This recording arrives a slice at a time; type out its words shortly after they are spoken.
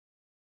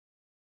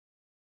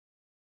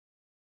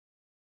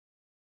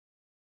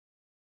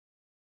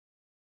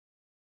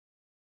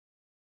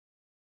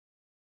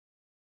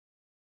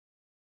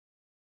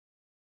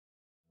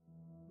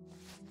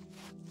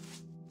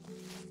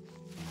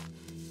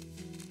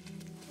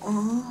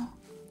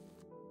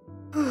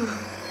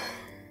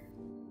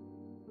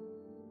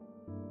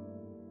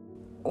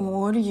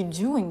What are you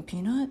doing,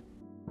 Peanut?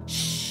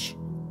 Shh.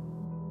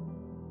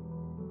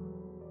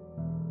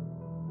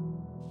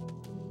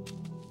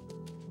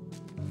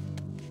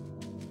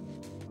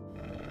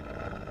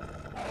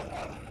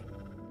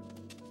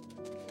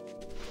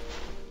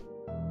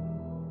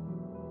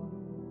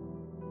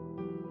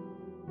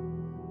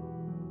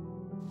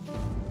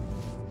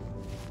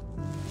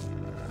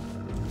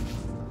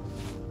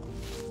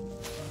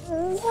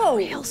 Whoa!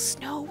 Real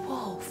snow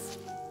wolf.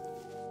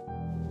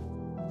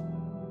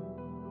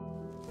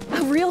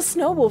 A real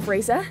snow wolf,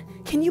 Resa.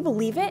 Can you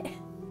believe it?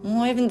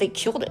 Why haven't they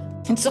killed it?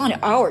 It's on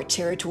our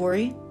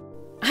territory.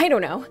 I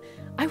don't know.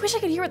 I wish I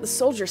could hear what the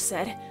soldiers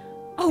said.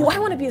 Oh, I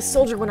want to be a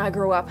soldier when I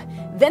grow up.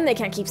 Then they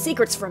can't keep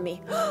secrets from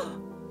me.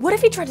 What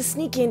if he tried to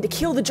sneak in to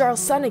kill the Jarl's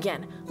son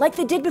again, like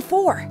they did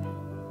before?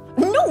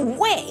 No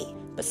way!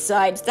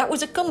 Besides, that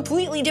was a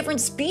completely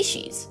different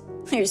species.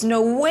 There's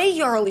no way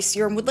Jarl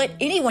Icerift would let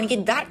anyone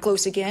get that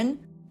close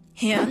again.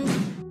 And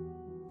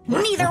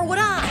neither would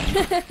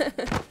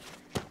I!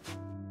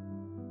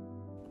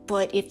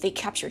 But if they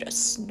captured a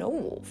snow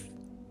wolf,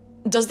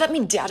 does that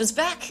mean Dad is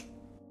back?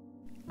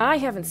 I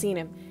haven't seen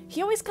him.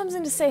 He always comes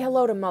in to say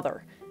hello to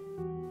Mother.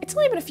 It's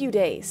only been a few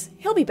days.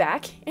 He'll be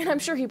back, and I'm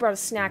sure he brought a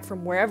snack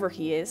from wherever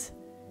he is.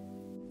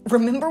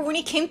 Remember when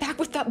he came back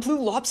with that blue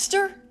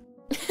lobster?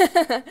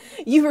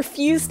 You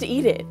refused to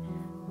eat it.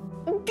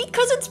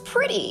 Because it's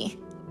pretty.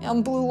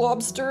 And blue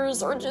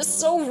lobsters are just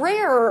so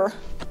rare.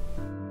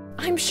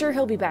 I'm sure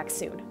he'll be back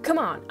soon. Come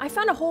on, I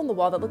found a hole in the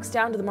wall that looks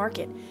down to the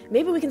market.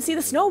 Maybe we can see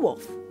the snow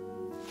wolf.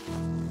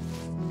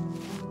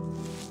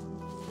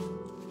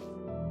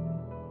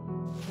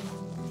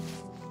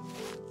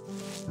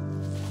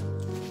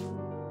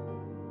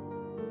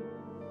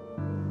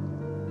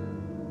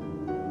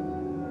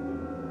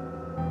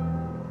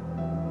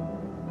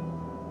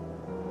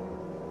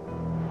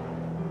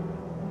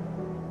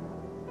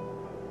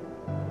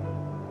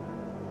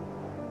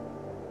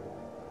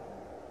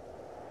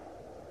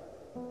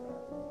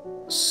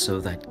 So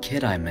that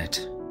kid I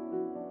met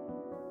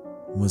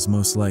was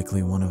most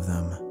likely one of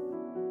them.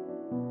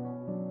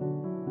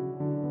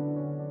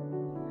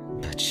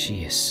 But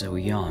she is so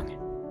young.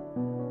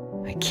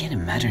 I can't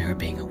imagine her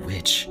being a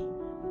witch.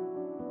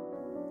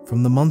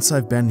 From the months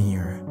I've been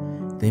here,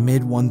 they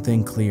made one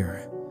thing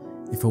clear.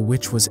 If a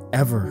witch was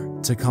ever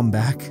to come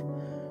back,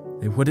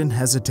 they wouldn't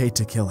hesitate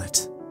to kill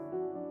it.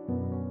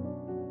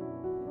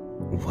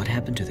 What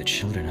happened to the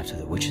children after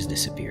the witches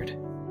disappeared?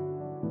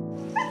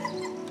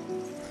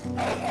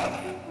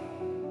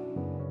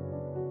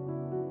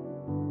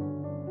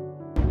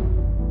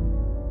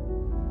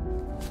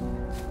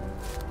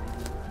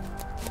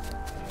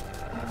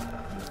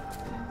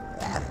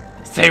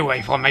 Stay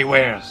away from my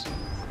wares.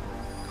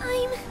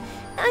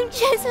 I'm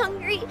just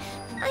hungry.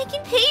 I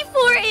can pay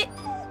for it.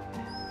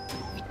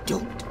 We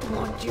don't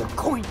want your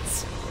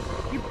coins.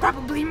 You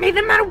probably made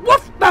them out of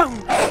wolf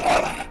bone.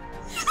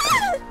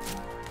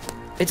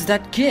 It's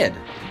that kid!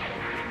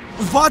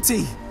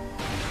 Vati!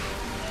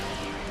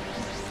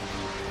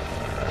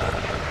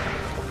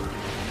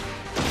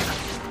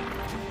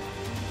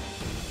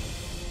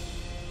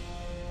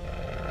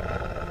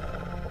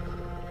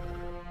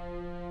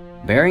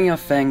 Bearing your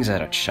fangs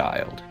at a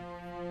child.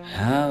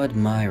 How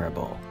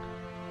admirable.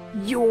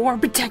 You're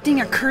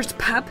protecting a cursed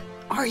pup?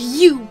 Are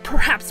you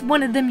perhaps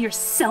one of them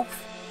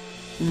yourself?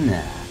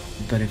 Nah,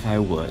 but if I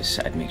was,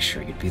 I'd make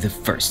sure you'd be the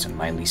first on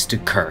my list to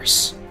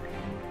curse.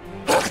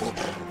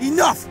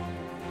 Enough!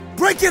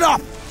 Break it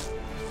up!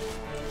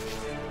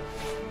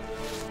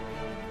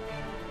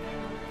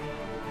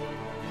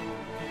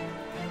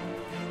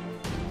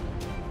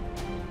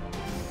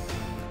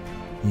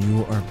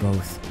 You are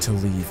both to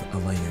leave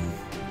Elaine.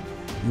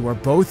 You are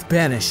both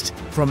banished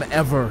from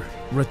ever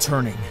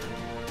returning.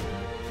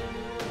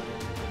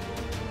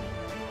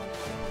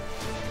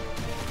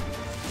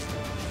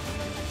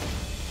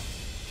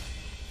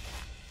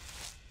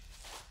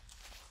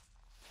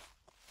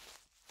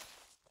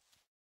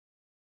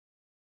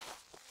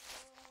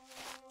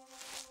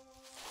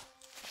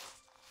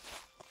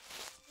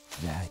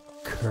 That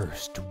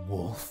cursed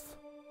wolf.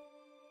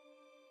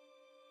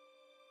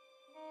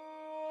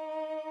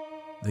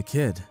 The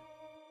kid.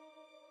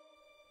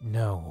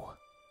 No.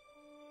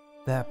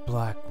 That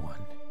black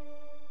one.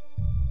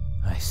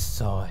 I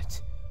saw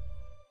it.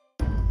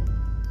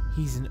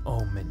 He's an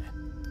omen.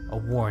 A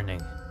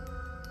warning.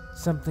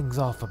 Something's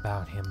off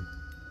about him.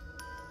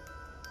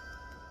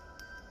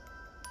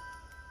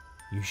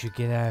 You should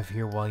get out of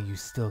here while you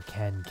still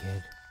can,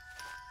 kid.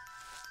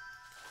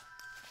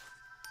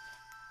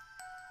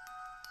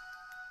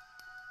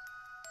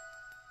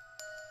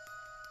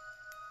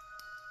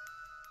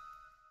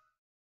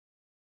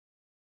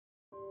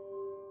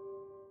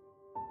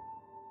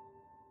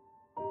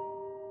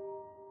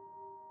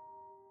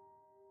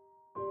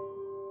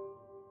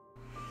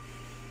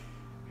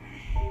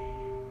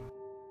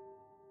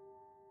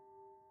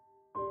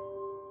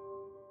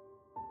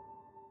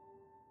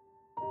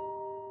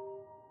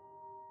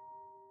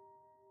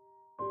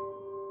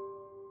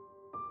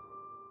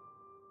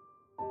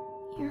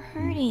 You're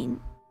hurting.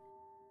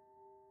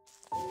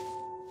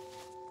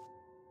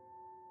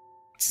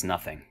 It's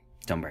nothing.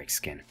 Don't break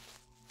skin.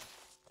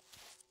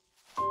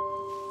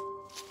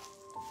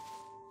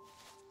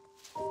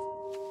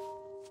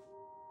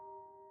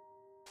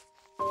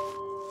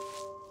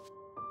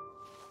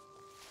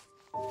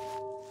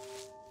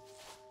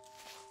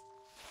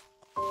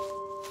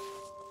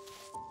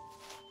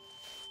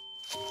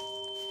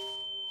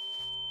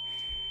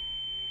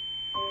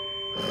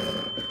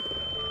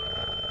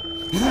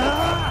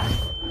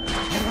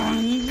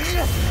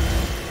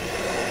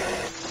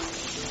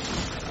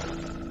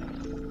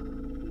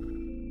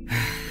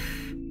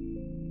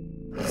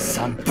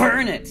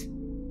 Burn it!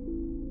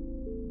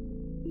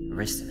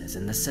 Riston is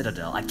in the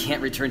Citadel. I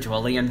can't return to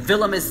Aleon.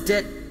 Willem is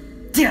dead.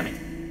 Damn it!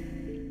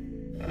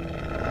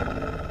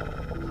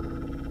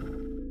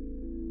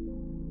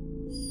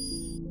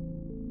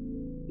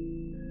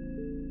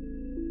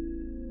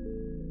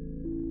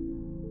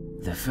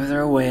 The further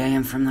away I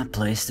am from that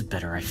place, the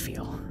better I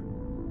feel.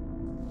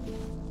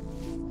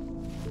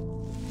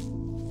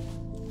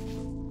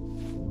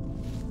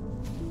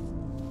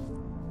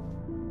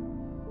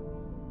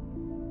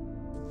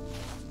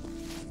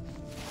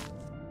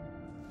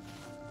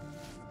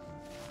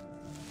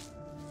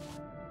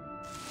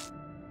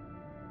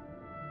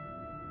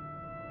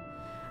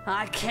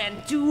 I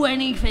can't do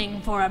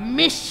anything for a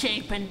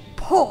misshapen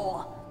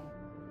paw.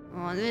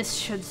 Well, this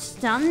should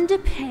stun the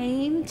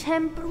pain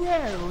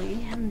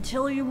temporarily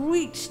until you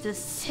reach the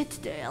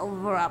Citadel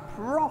for a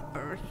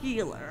proper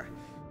healer.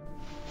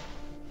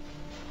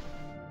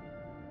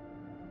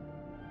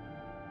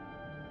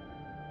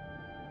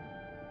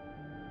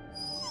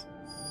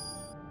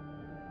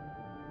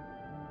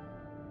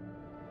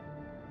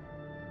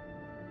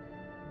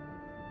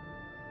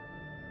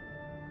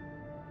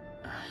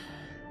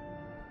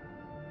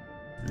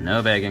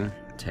 No begging.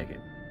 Take it.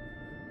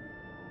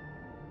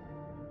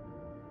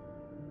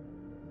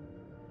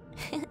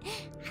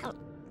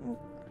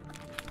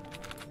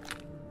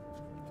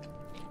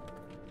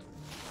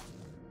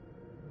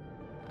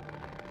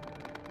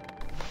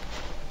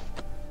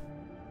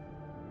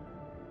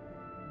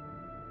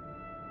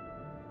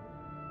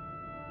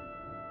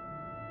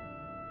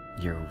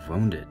 You're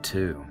wounded,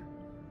 too.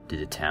 Did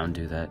the town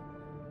do that?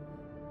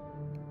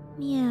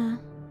 Yeah.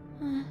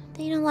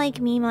 They don't like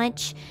me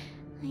much.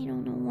 I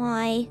don't know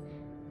why.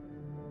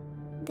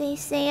 They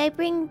say I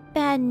bring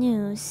bad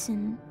news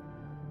and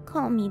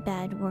call me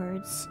bad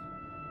words.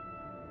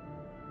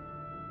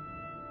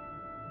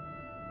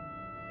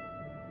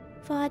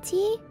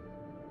 Vati?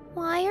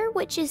 Why are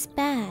witches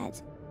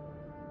bad?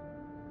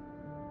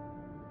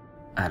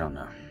 I don't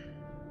know.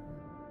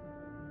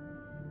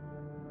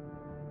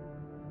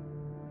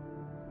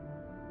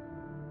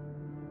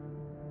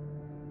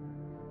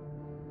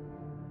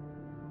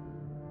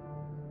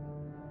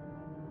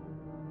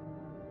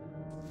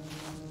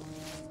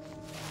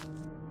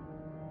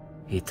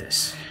 Eat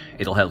this.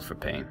 It'll help for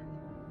pain.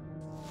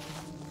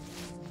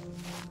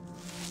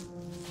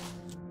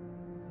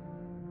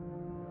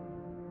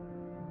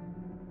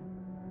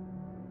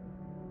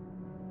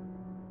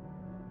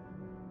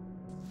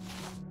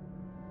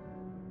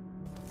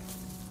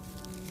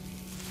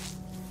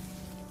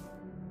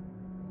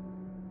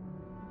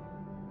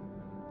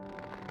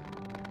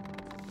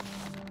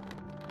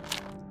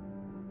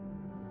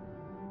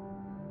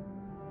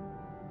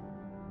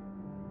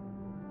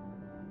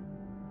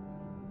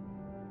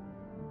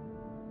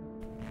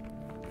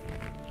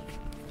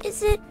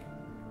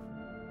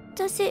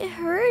 Does it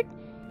hurt?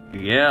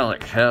 Yeah,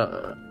 like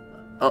hell.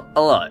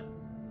 A lot.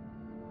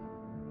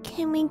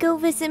 Can we go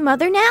visit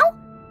Mother now?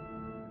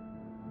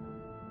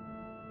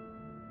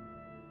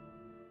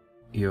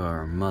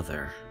 Your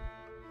mother.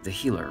 The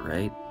healer,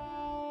 right?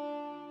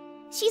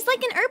 She's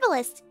like an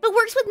herbalist, but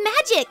works with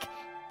magic.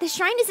 The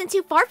shrine isn't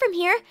too far from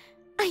here.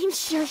 I'm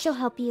sure she'll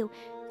help you.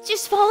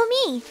 Just follow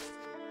me.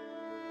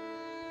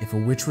 If a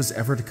witch was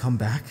ever to come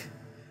back,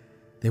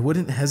 they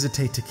wouldn't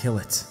hesitate to kill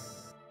it.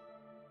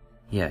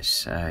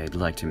 Yes, I'd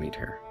like to meet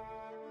her.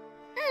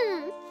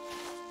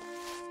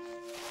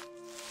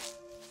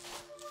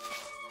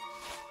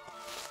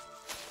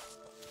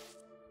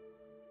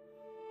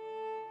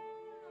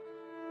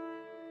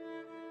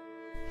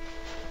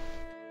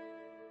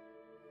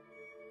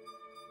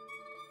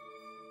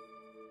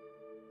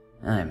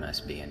 I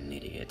must be an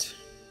idiot.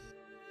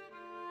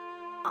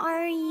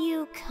 Are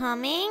you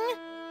coming?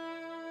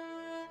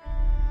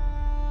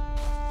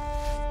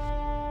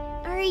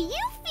 Are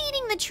you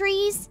feeding the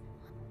trees?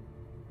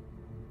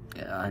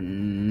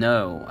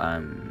 No,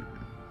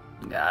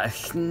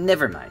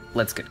 never mind.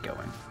 Let's get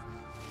going.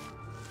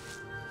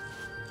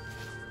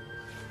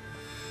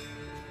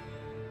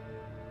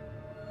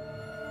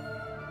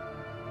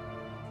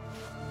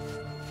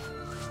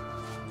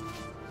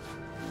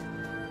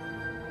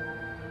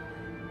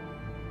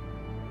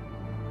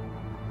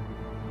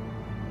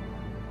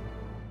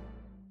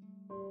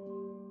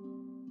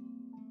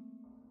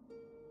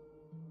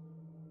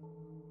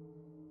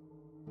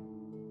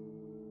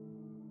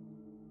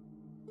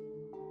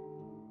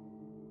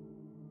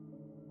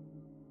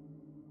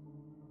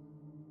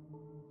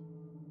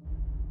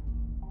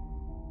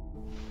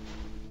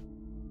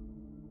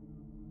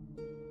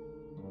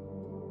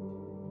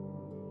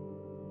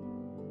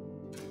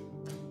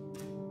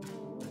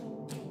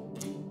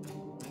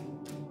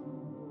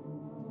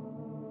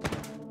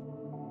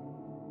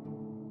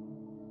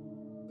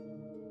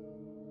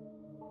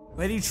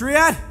 Lady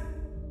Trehat?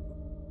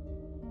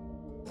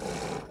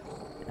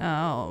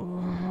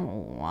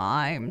 Oh,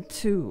 I'm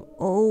too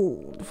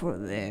old for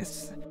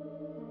this.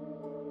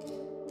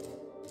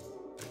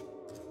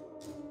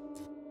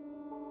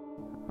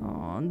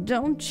 Oh,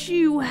 don't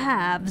you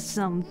have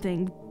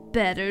something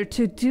better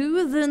to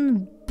do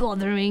than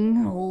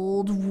bothering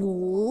old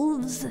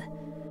wolves?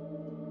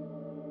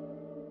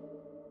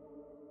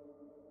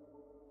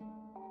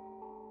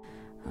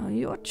 Oh,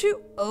 you're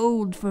too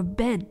old for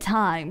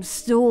bedtime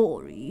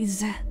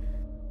stories.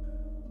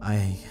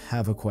 I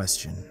have a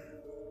question.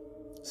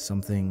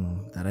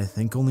 Something that I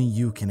think only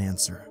you can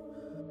answer.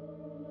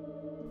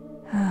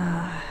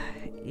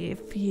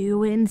 If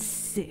you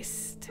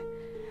insist.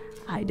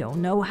 I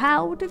don't know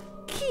how to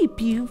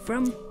keep you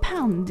from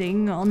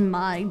pounding on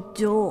my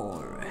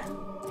door.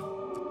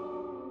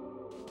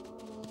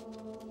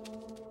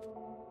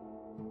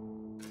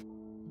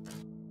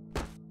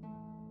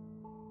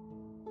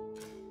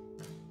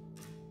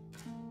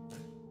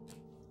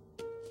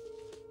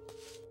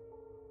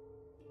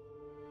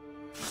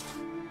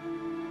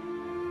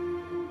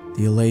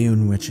 The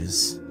Lecuny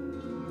witches.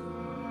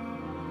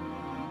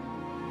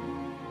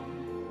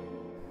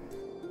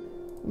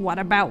 What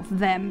about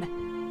them?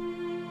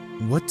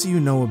 What do you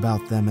know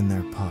about them and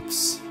their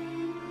pups?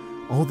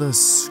 All the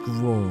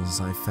scrolls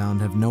I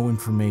found have no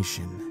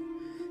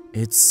information.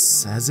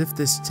 It's as if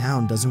this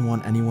town doesn't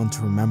want anyone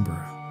to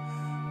remember.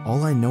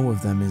 All I know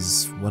of them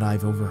is what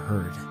I've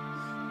overheard,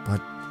 but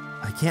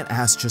I can't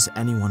ask just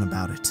anyone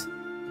about it.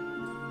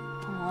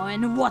 Oh,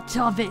 and what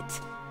of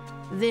it?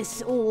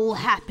 This all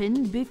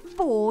happened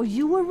before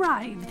you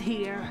arrived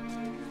here.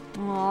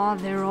 Oh,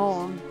 they're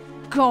all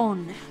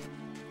gone.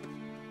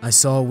 I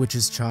saw a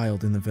witch's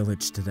child in the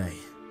village today.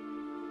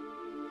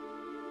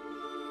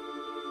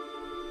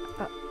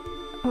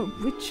 A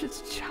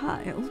witch's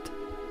child?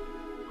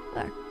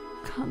 That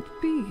can't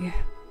be.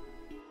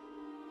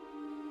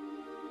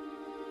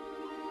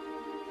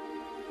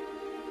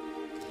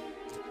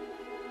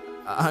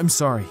 I'm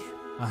sorry.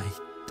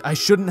 I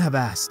shouldn't have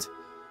asked.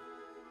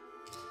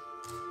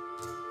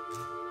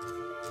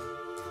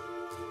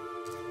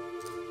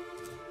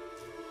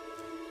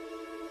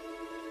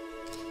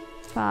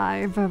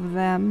 Five of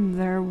them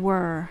there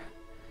were.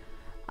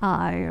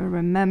 I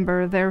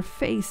remember their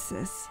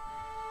faces.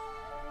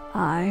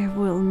 I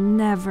will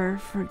never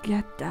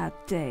forget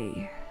that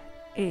day,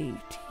 8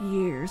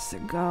 years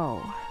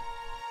ago.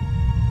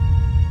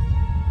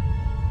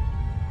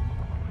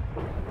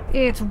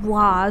 It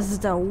was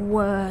the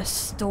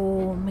worst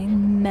storm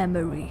in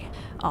memory.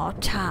 Our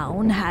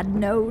town had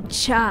no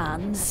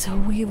chance.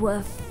 We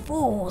were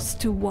forced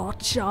to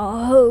watch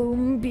our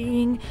home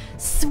being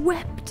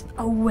swept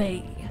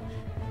away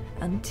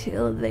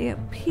until they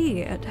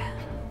appeared,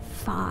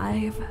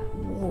 5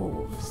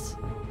 wolves.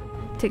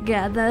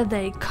 Together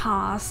they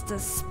cast a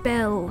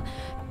spell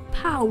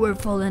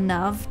powerful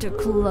enough to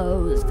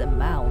close the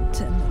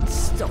mountain and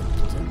stop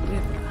the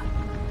river.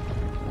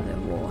 The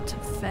water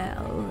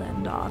fell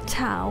and our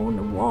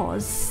town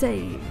was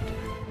saved.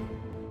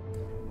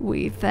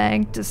 We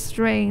thanked the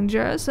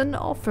strangers and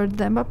offered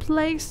them a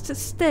place to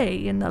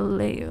stay in the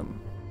Lecuny.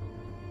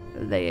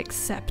 They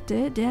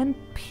accepted and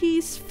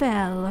peace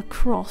fell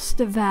across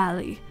the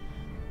valley.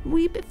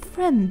 We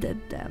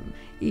befriended them,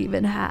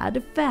 even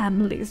had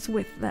families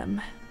with them.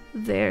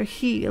 Their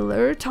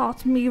healer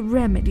taught me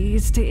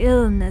remedies to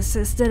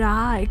illnesses that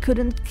I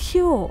couldn't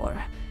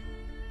cure.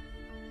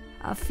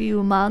 A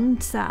few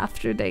months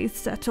after they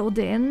settled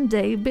in,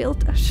 they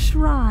built a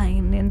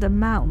shrine in the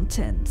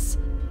mountains.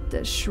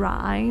 The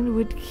shrine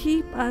would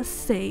keep us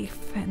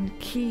safe and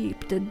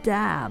keep the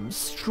dam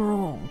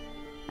strong.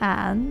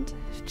 And,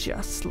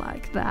 just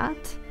like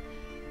that,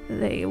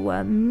 they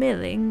were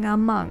milling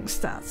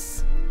amongst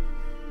us.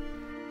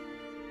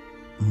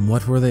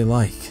 What were they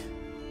like?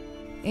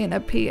 In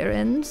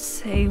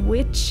appearance, a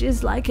witch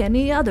is like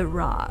any other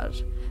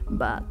Raj,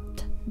 but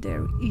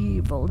their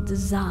evil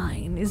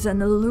design is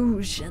an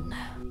illusion.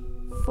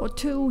 For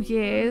 2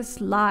 years,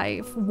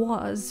 life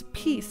was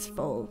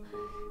peaceful.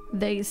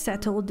 They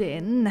settled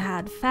in,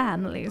 had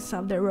families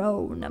of their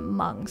own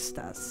amongst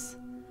us.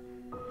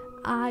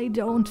 I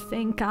don't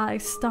think I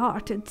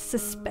started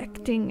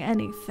suspecting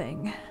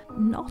anything,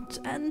 not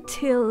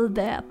until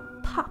their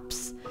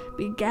pups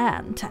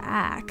began to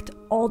act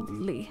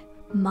oddly.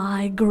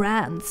 My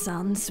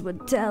grandsons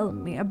would tell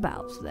me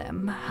about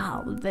them,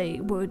 how they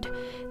would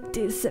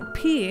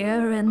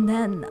disappear and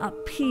then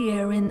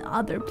appear in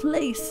other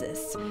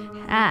places,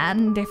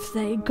 and if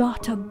they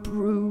got a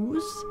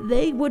bruise,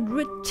 they would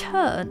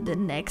return the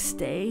next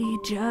day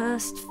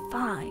just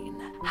fine.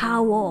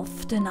 How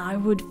often I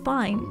would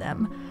find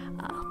them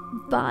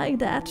by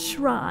that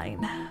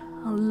shrine,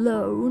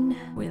 alone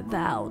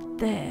without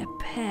their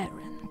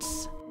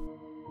parents.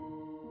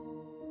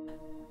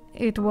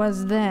 It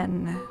was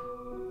then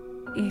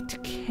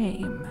it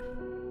came.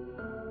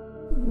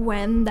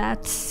 When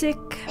that sick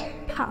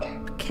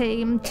pup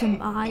came to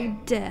my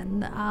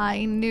den,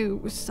 I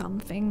knew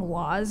something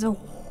was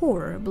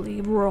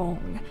horribly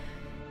wrong.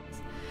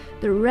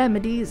 The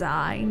remedies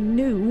I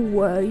knew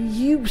were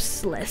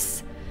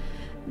useless.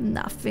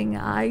 Nothing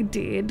I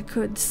did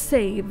could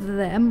save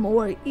them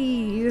or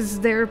ease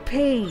their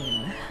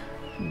pain.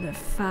 The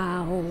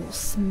foul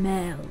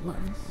smell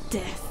of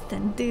death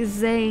and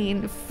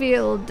disdain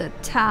filled the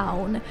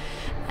town,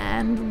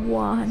 and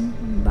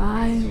one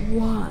by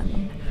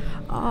one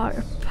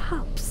our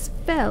pups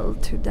fell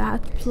to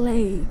that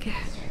plague.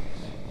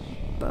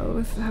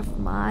 Both of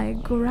my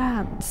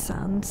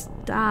grandsons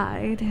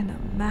died in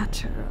a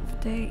matter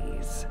of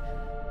days.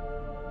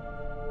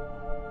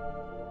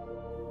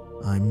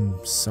 I'm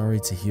sorry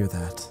to hear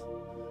that.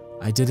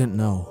 I didn't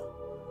know.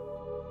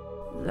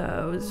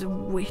 Those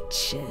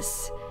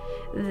witches,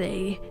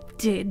 they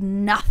did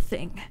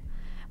nothing.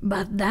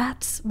 But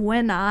that's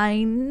when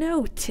I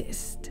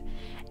noticed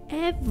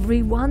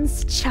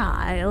everyone's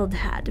child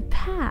had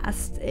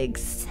passed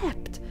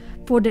except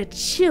for the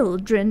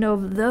children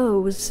of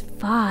those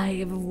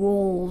 5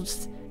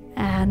 wolves.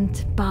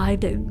 And by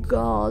the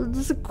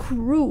gods'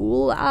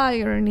 cruel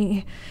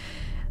irony,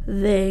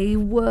 they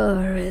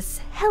were as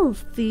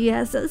healthy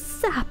as a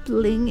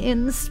sapling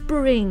in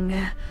spring,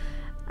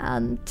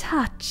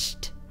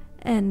 untouched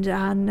and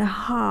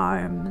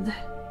unharmed.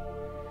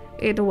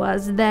 It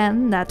was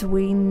then that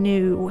we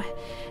knew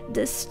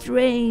the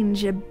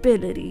strange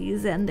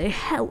abilities and the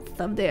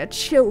health of their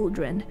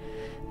children,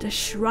 the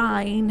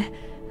shrine,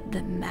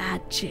 the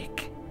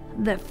magic.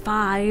 The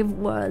 5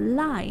 were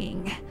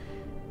lying.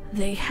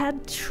 They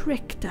had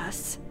tricked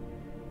us.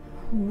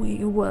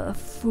 We were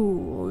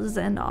fools,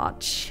 and our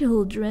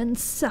children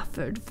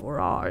suffered for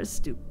our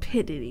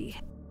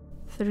stupidity.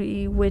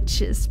 3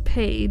 witches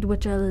paid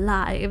with their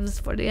lives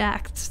for the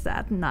acts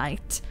that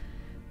night,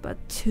 but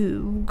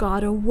 2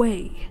 got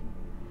away.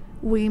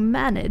 We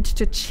managed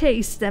to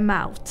chase them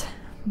out,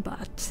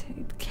 but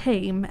it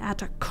came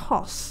at a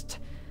cost.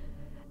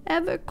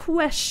 Ever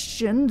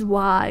questioned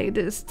why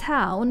this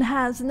town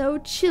has no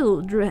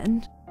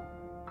children?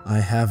 I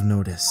have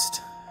noticed.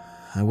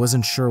 I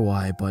wasn't sure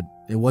why, but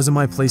it wasn't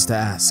my place to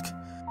ask.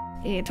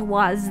 It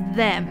was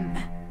them.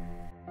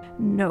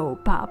 No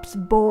pups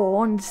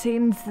born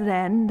since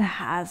then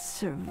has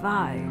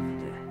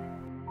survived.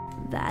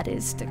 That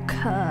is the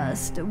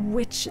curse the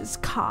witches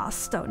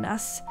cast on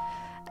us,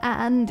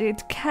 and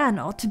it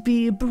cannot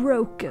be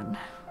broken.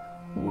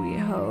 We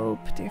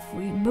hoped if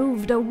we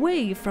moved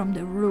away from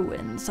the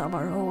ruins of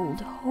our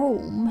old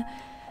home,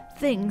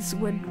 things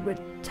would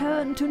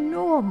return to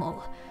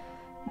normal.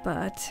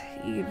 But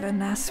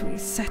even as we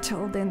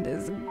settled in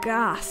this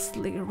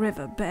ghastly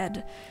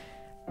riverbed,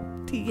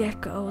 the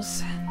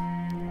echoes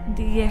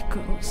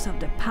of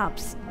the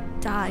pup's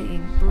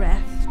dying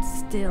breath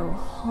still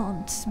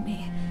haunts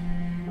me.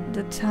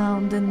 The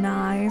town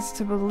denies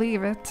to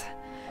believe it,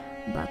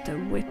 but the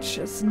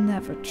witches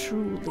never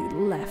truly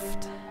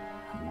left.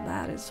 And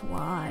that is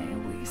why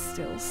we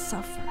still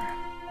suffer.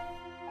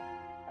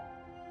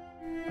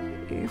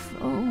 If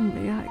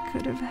only I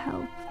could have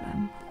helped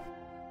them.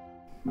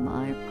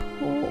 My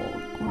poor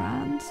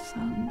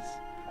grandsons.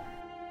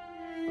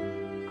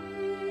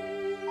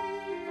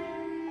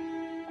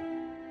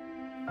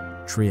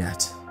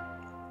 Trehat,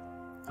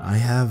 I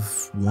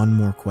have one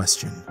more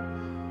question.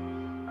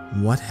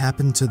 What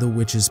happened to the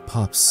witch's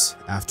pups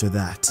after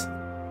that?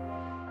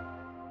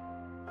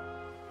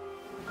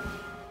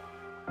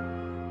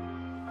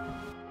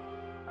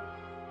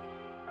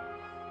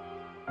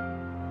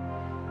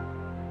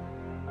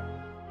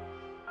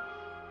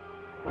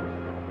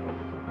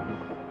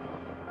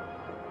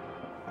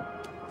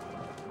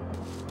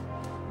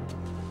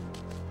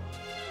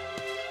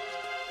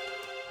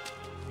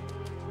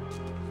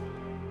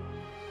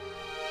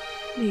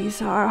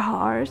 These are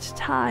hard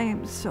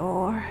times,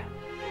 Soher.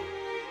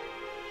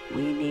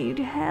 We need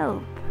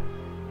help.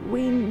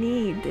 We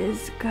need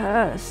this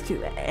curse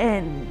to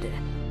end.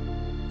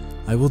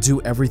 I will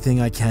do everything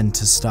I can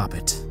to stop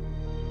it.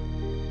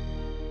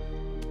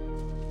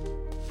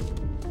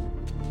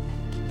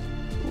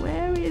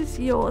 Where is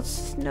your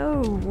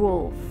snow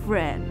wolf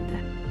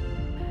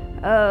friend?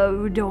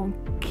 Oh,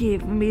 don't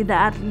give me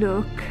that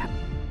look.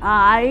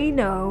 I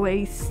know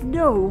a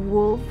snow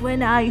wolf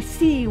when I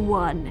see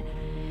one.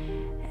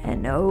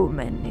 An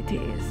omen it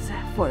is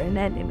for an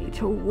enemy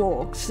to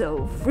walk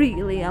so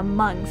freely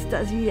amongst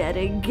us yet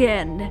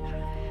again.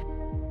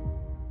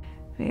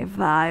 If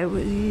I were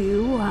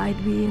you,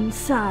 I'd be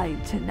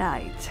inside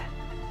tonight.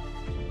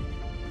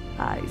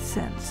 I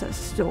sense a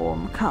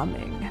storm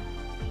coming.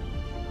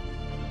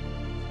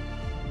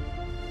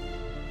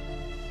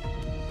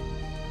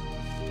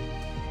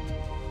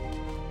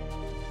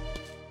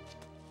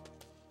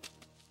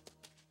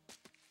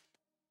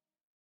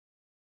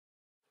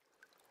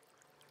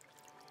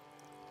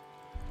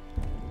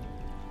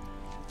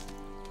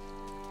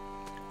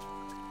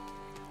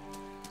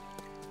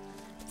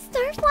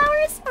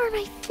 Starflowers are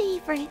my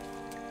favorite.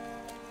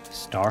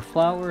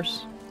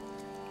 Starflowers?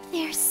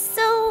 They're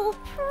so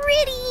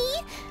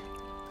pretty.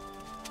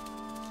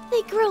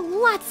 They grow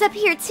lots up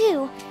here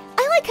too.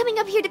 I like coming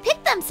up here to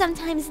pick them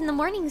sometimes in the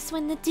mornings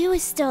when the dew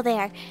is still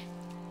there.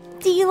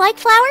 Do you like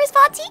flowers,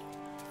 Vati?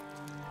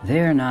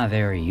 They're not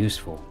very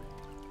useful.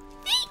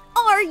 They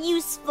are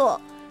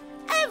useful.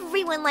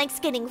 Everyone likes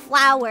getting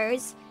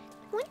flowers.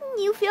 Wouldn't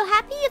you feel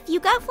happy if you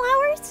got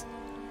flowers?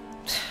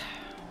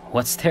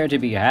 What's there to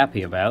be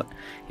happy about?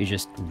 You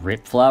just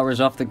rip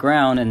flowers off the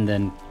ground and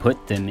then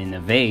put them in a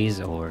vase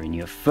or in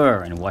your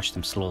fur and watch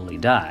them slowly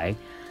die.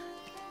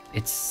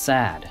 It's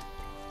sad.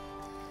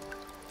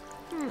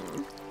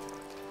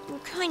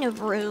 Kind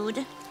of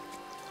rude.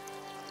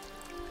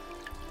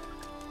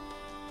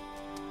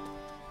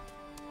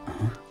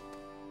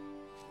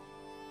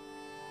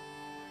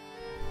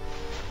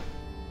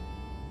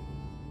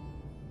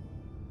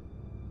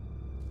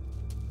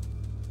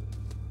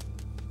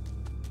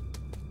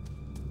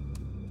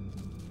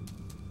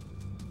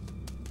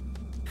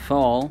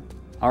 Fale,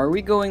 are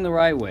we going the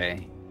right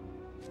way?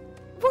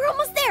 We're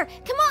almost there!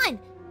 Come on!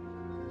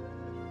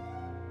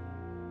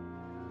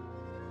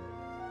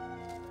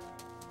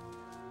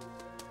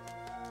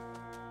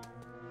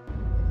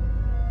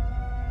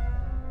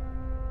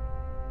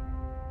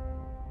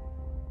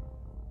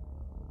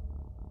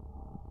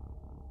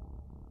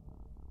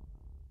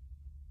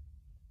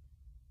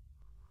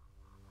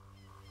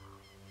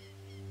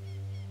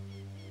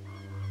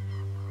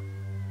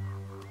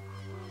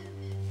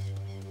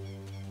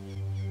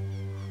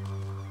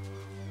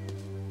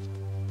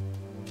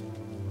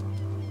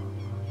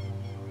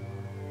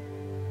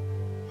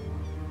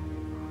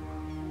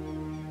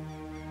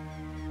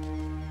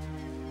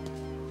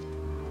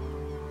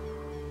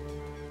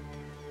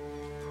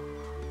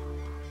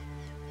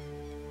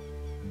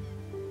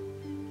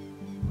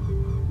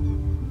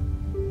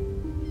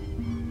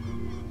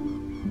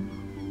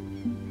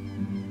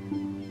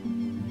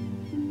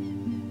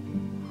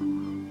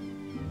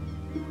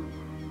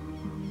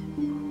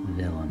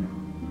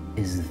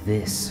 Is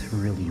this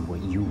really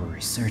what you were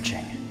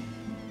researching?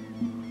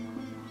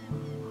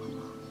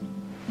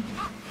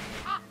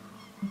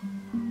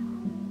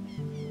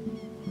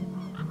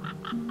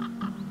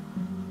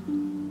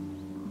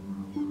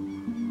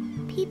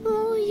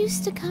 People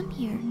used to come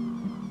here,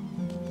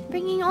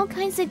 bringing all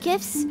kinds of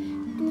gifts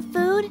and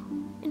food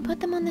and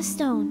put them on the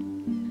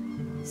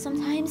stone.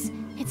 Sometimes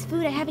it's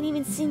food I haven't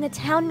even seen the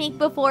town make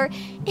before,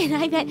 and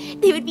I bet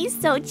they would be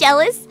so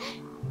jealous.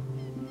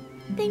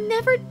 They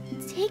never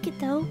take it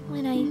though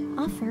when I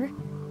offer.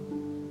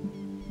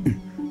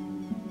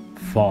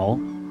 Fale?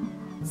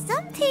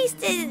 Some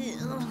tasted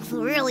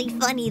really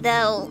funny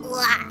though.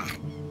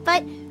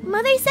 But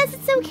Mother says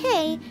it's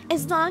okay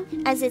as long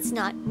as it's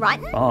not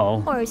rotten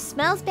or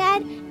smells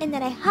bad, and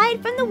that I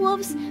hide from the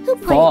wolves who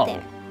put it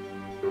there.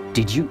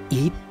 Did you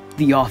eat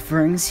the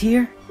offerings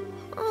here?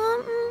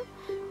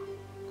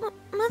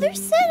 Mother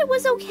said it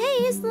was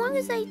okay as long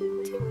as I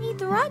didn't eat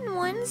the rotten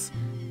ones.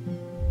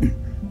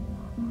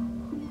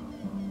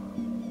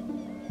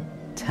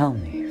 Tell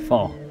me,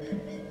 Fale,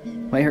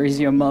 where is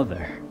your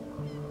mother?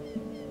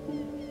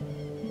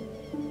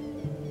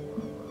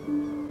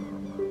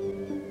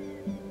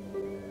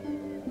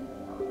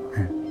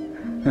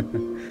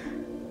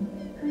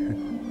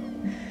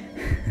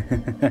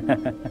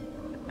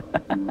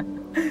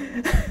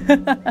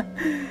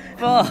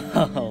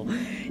 Fale,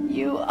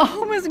 you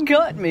almost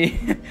got me.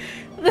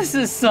 This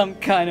is some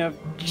kind of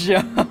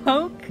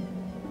joke.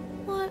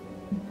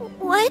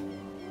 What?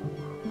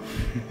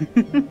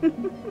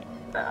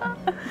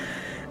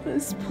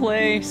 This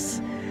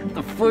place,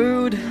 the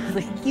food,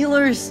 the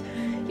healers.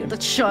 You're the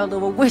child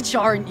of a witch,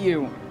 aren't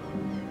you?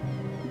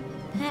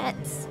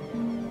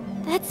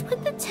 That's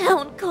what the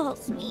town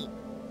calls me.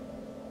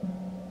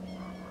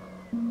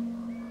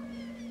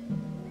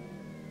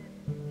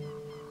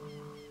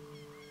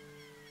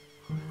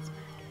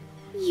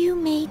 You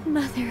made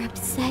Mother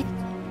upset.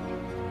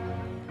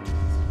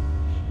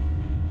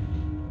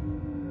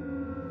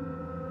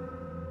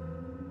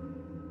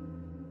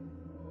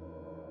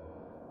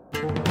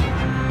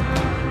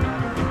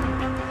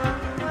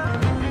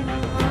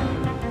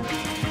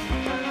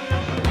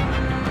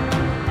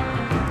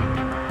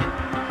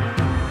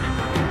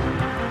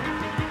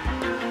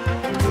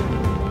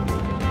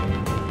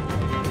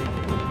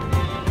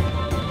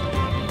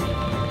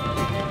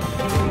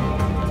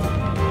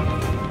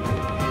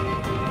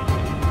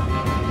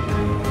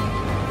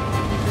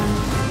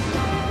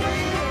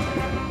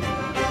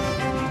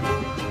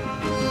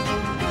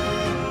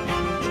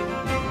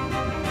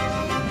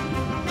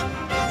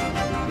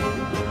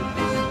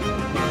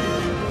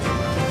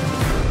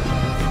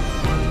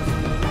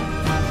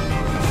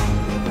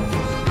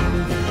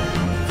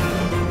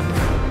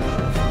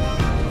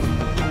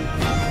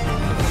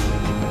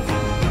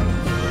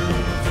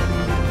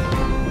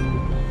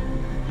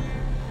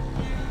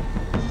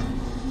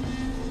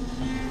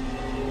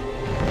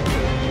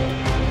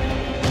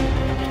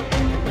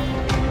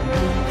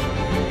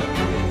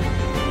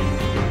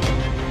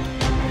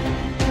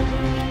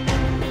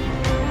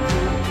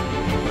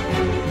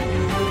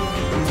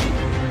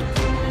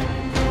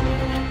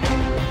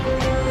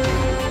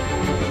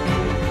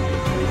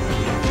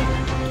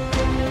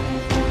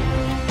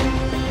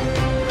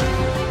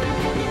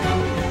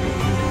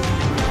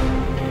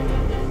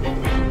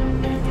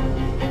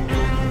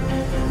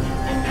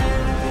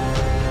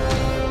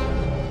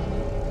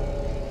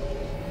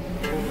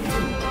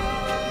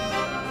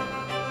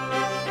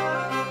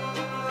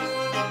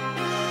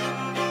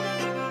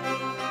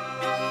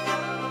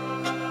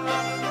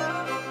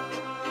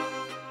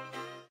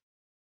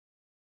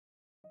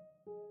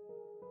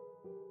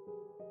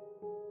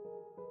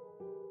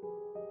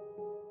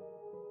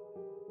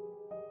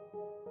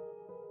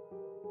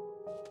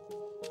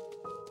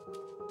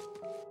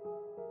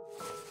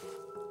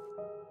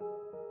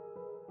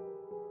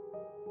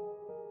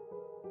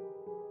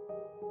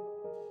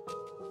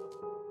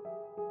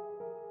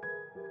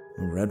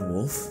 A red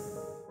wolf?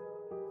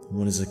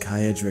 What is a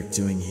Kyadric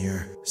doing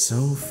here,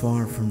 so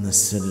far from the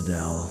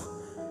Citadel?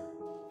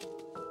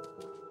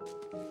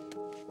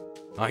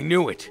 I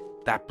knew it!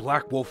 That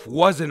black wolf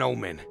was an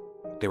omen!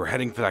 They were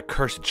heading for that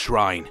cursed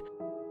shrine.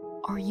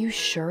 Are you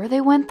sure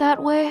they went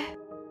that way?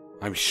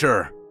 I'm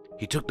sure.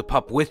 He took the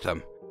pup with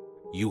him.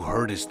 You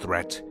heard his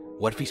threat.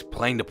 What if he's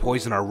planning to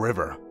poison our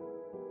river?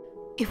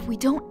 If we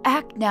don't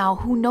act now,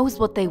 who knows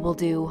what they will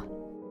do?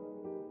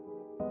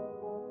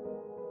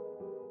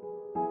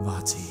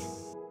 Vati.